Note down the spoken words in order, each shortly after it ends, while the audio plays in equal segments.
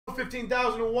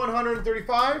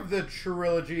15,135, the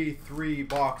Trilogy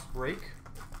 3-box break.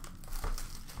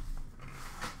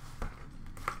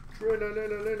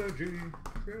 Trilogy.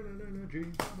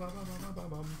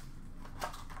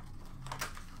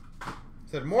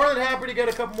 Said more than happy to get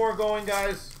a couple more going,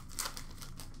 guys.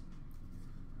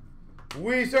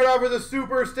 We start off with a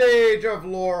super stage of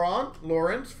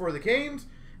Lawrence for the Canes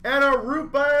and a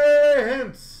Rupe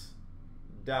Hintz,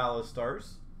 Dallas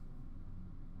Stars.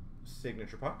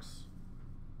 Signature pucks.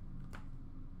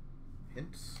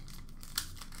 Hintz.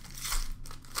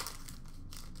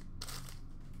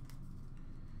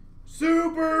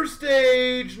 Super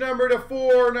stage number to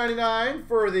 499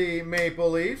 for the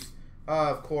Maple Leafs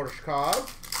of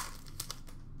Korshkov.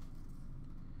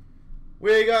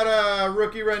 We got a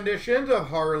rookie renditions of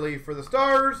Harley for the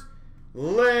Stars.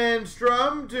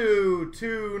 Lindstrom to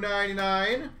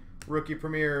 299. Rookie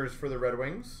premieres for the Red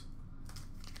Wings.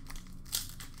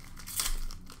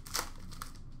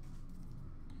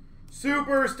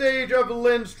 Super stage of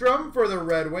Lindstrom for the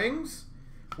Red Wings.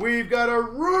 We've got a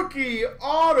rookie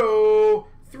auto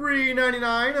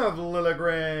 399 of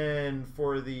Liljegren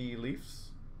for the Leafs.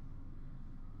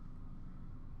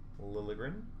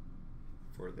 Liljegren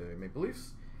for the Maple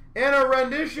Leafs. And a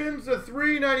renditions of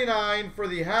 399 for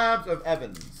the Habs of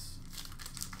Evans.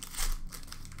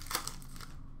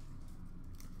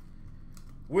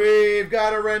 We've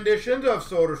got a renditions of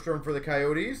Soderstrom for the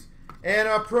Coyotes. And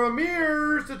a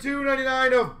premieres to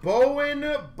 299 of Bowen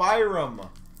Byram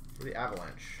for the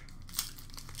Avalanche.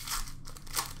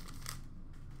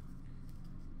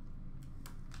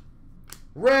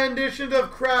 Renditions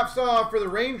of Kravtsov for the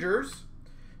Rangers.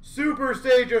 Super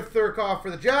stage of Thurkoff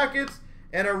for the Jackets.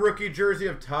 And a rookie jersey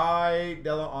of Ty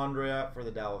Dellandrea for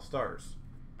the Dallas Stars.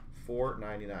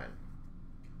 $4.99.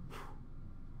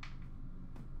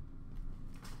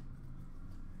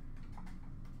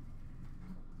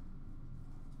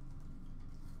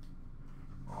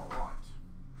 All right.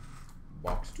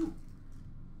 Box 2.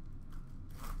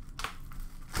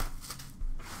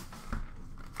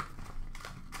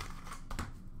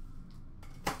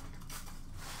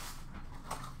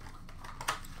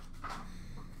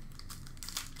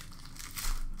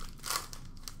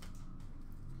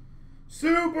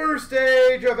 Super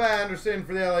stage of Anderson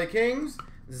for the LA Kings.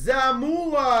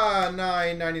 Zamula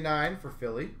 $9.99 for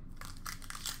Philly.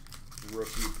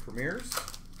 Rookie premieres.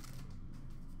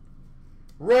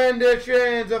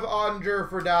 Renditions of Ottinger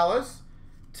for Dallas.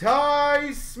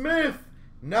 Ty Smith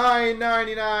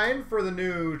 $9.99 for the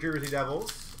New Jersey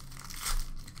Devils.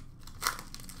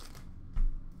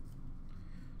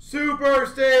 Super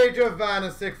stage of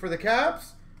Vanisic for the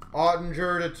Caps.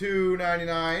 Ottinger to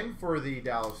 $2.99 for the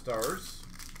Dallas Stars.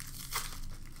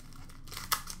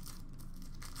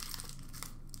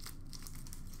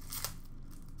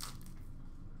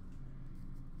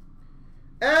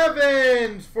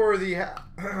 Evans for the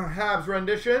Habs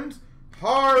renditions.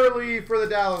 Harley for the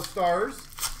Dallas Stars.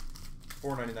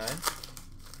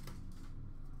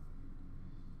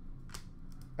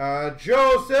 $4.99.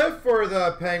 Joseph for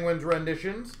the Penguins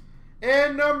renditions.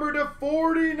 And number to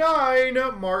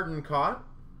 49, Martin Cott.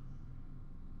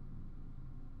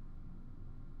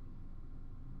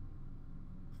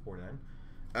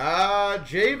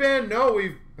 J-Van, no,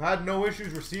 we've had no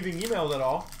issues receiving emails at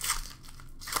all.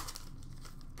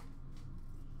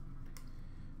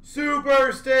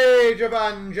 Super stage of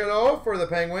Angelo for the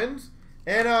Penguins.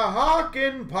 And a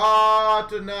Hakanpää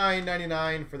to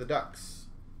 $9.99 for the Ducks.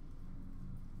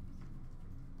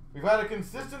 We've had a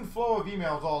consistent flow of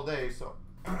emails all day, so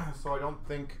I don't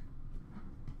think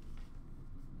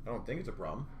it's a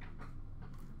problem.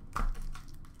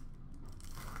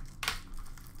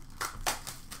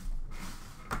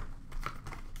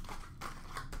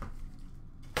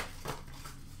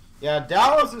 Yeah,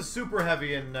 Dallas is super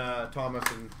heavy in Thomas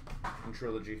and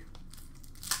Trilogy.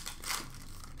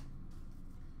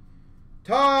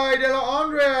 Ty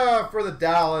Dellandrea for the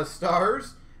Dallas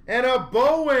Stars. And a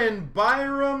Bowen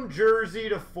Byram jersey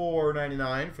to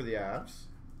 $4.99 for the Avs.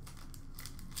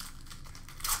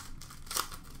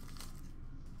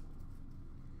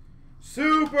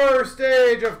 Super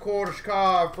stage of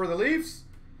Korshkov for the Leafs.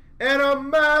 And a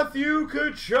Matthew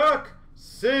Tkachuk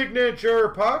signature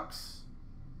pucks.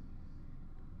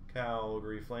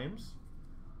 Calgary Flames.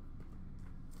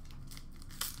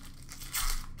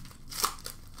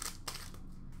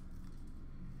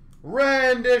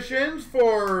 Renditions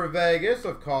for Vegas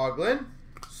of Coughlin.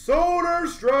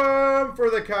 Soderstrom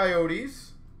for the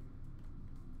Coyotes.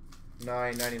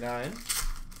 $9.99.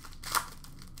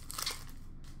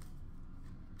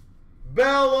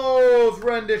 Bellows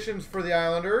renditions for the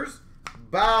Islanders.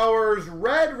 Bowers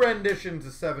red renditions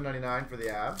of $7.99 for the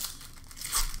Avs.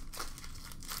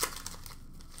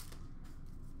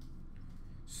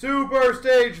 Super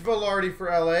Stage Velarde for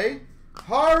LA.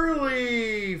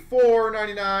 Harley,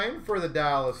 $4.99 for the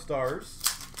Dallas Stars.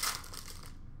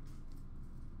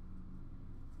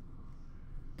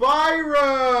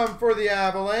 Byram for the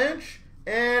Avalanche.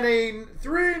 And a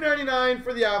 $3.99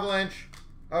 for the Avalanche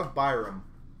of Byram.